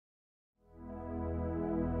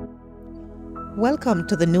Welcome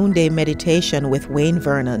to the Noonday Meditation with Wayne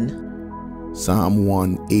Vernon. Psalm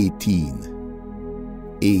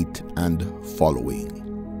 118, 8 and following.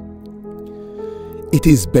 It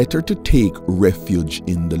is better to take refuge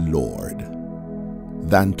in the Lord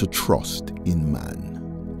than to trust in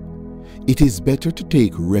man. It is better to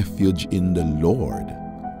take refuge in the Lord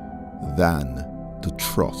than to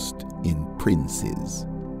trust in princes.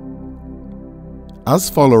 As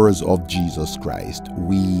followers of Jesus Christ,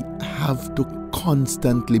 we have to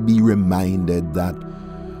constantly be reminded that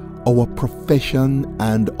our profession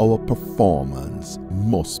and our performance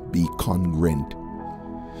must be congruent.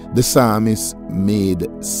 The psalmist made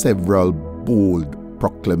several bold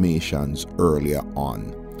proclamations earlier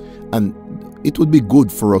on, and it would be good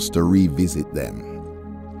for us to revisit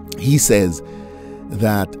them. He says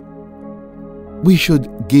that we should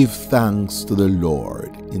give thanks to the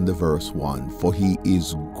Lord in the verse 1, for he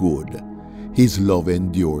is good. His love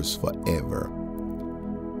endures forever.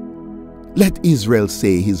 Let Israel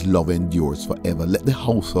say his love endures forever. Let the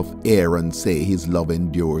house of Aaron say his love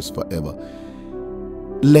endures forever.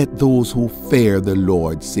 Let those who fear the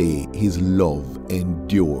Lord say his love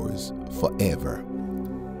endures forever.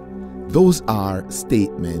 Those are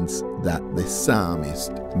statements that the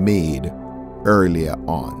psalmist made earlier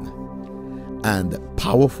on, and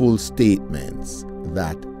powerful statements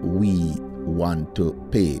that we want to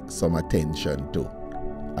pay some attention to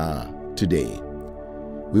today.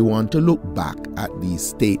 We want to look back at these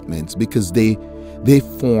statements because they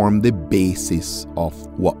form the basis of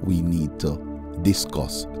what we need to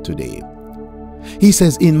discuss today. He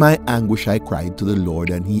says, "In my anguish I cried to the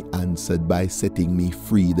Lord, and he answered by setting me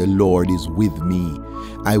free. The Lord is with me.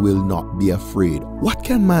 I will not be afraid. What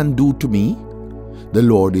can man do to me? The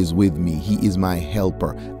Lord is with me. He is my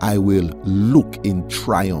helper. I will look in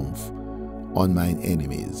triumph on mine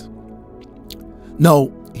enemies." Now,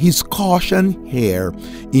 his caution here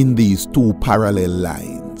in these two parallel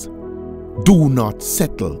lines: do not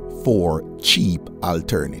settle for cheap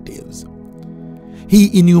alternatives.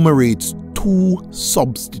 He enumerates two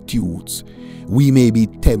substitutes we may be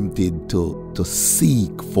tempted to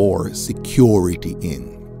seek for security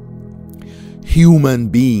in. Human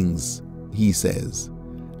beings, he says,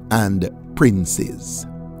 and princes.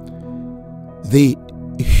 The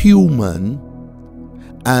human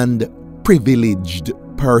and privileged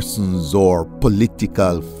persons or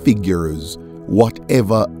political figures,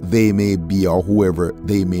 whatever they may be or whoever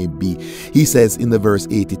they may be. He says in the verse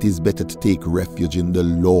 8, it is better to take refuge in the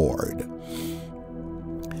Lord.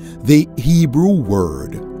 The Hebrew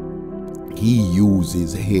word he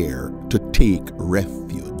uses here to take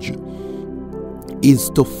refuge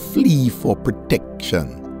is to flee for protection,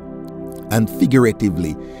 and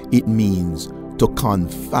figuratively it means to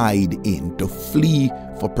confide in, to flee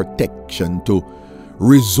for protection, to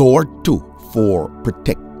resort to for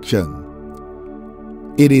protection.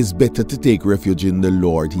 It is better to take refuge in the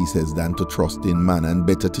Lord, he says, than to trust in man, and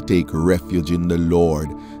better to take refuge in the Lord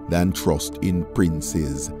than trust in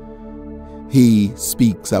princes. He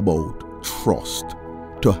speaks about trust,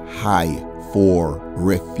 to hie for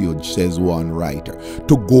refuge, says one writer,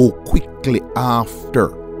 to go quickly after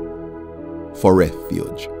for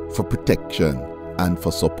refuge, for protection, and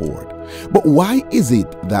for support. But why is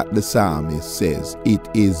it that the psalmist says it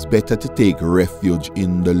is better to take refuge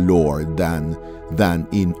in the Lord than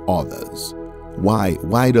in others?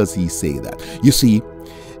 Why does he say that? You see,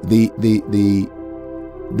 the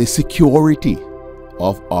security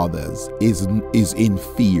of others is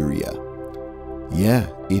inferior. Yeah,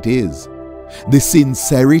 it is. The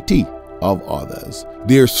sincerity of others,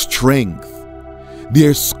 their strength,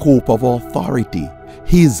 their scope of authority,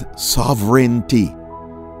 his sovereignty.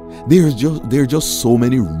 There are just so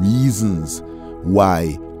many reasons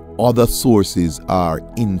why other sources are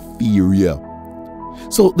inferior.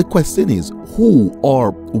 So the question is, who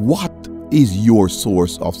or what is your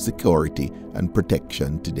source of security and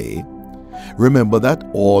protection today? Remember that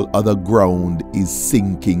all other ground is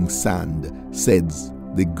sinking sand, says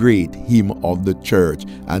the great hymn of the church,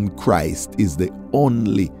 and Christ is the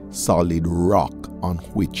only solid rock on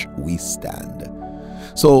which we stand.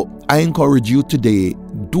 So I encourage you today,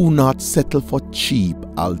 do not settle for cheap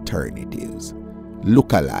alternatives,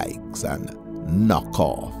 lookalikes and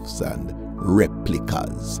knockoffs and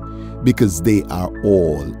replicas, because they are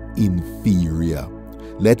all inferior.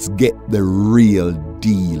 Let's get the real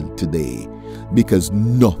deal today, because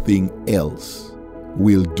nothing else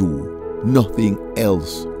will do. Nothing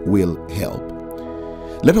else will help.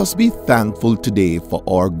 Let us be thankful today for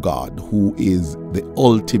our God, who is the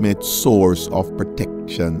ultimate source of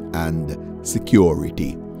protection and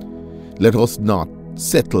security. Let us not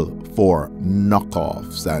settle for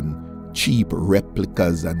knockoffs and cheap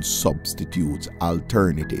replicas and substitutes,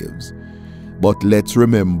 alternatives. But let's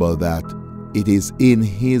remember that it is in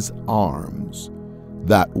His arms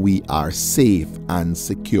that we are safe and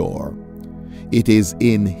secure. It is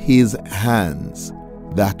in His hands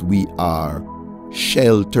that we are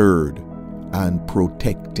sheltered and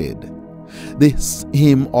protected. This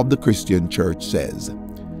hymn of the Christian Church says,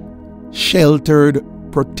 "Sheltered,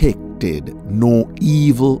 protected, no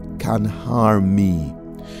evil can harm me.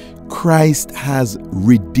 Christ has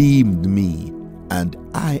redeemed me, and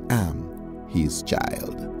I am His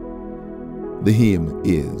child." The hymn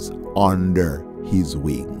is "Under His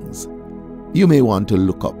Wings." You may want to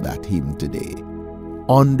look up that hymn today.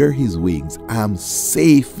 Under His wings, I am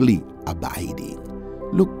safely abiding.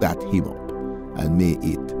 Look that hymn up, and may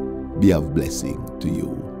it be of blessing to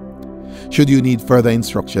you. Should you need further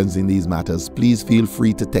instructions in these matters, please feel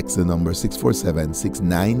free to text the number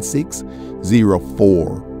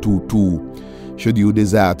 647-696-0422. Should you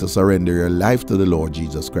desire to surrender your life to the Lord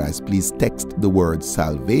Jesus Christ, please text the word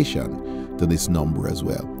salvation to this number as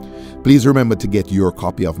well. Please remember to get your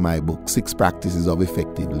copy of my book, 6 Practices of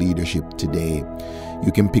Effective Leadership, today.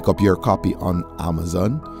 You can pick up your copy on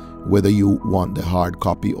Amazon. Whether you want the hard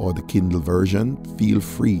copy or the Kindle version, feel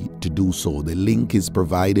free to do so. The link is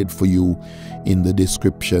provided for you in the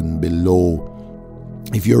description below.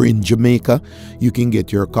 If you're in Jamaica, you can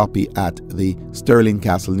get your copy at the Stirling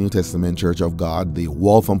Castle New Testament Church of God, the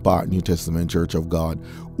Waltham Park New Testament Church of God,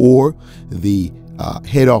 or the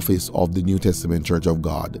head office of the New Testament Church of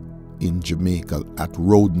God in Jamaica at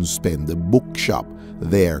Rodenspen. The bookshop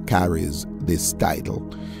there carries this title.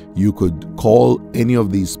 You could call any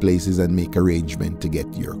of these places and make arrangement to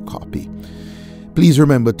get your copy. Please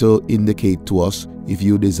remember to indicate to us if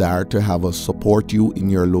you desire to have us support you in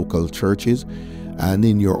your local churches and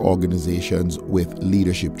in your organizations with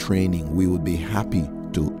leadership training. We would be happy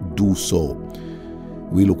to do so.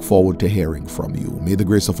 We look forward to hearing from you. May the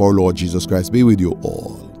grace of our Lord Jesus Christ be with you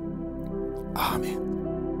all. Amen.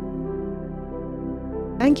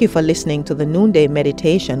 Thank you for listening to the Noonday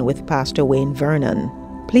Meditation with Pastor Wayne Vernon.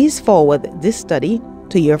 Please forward this study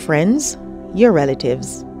to your friends, your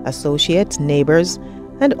relatives, associates, neighbors,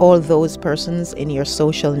 and all those persons in your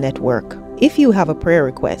social network. If you have a prayer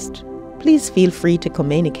request, please feel free to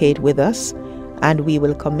communicate with us, and we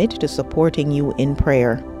will commit to supporting you in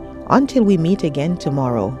prayer. Until we meet again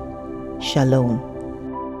tomorrow, Shalom.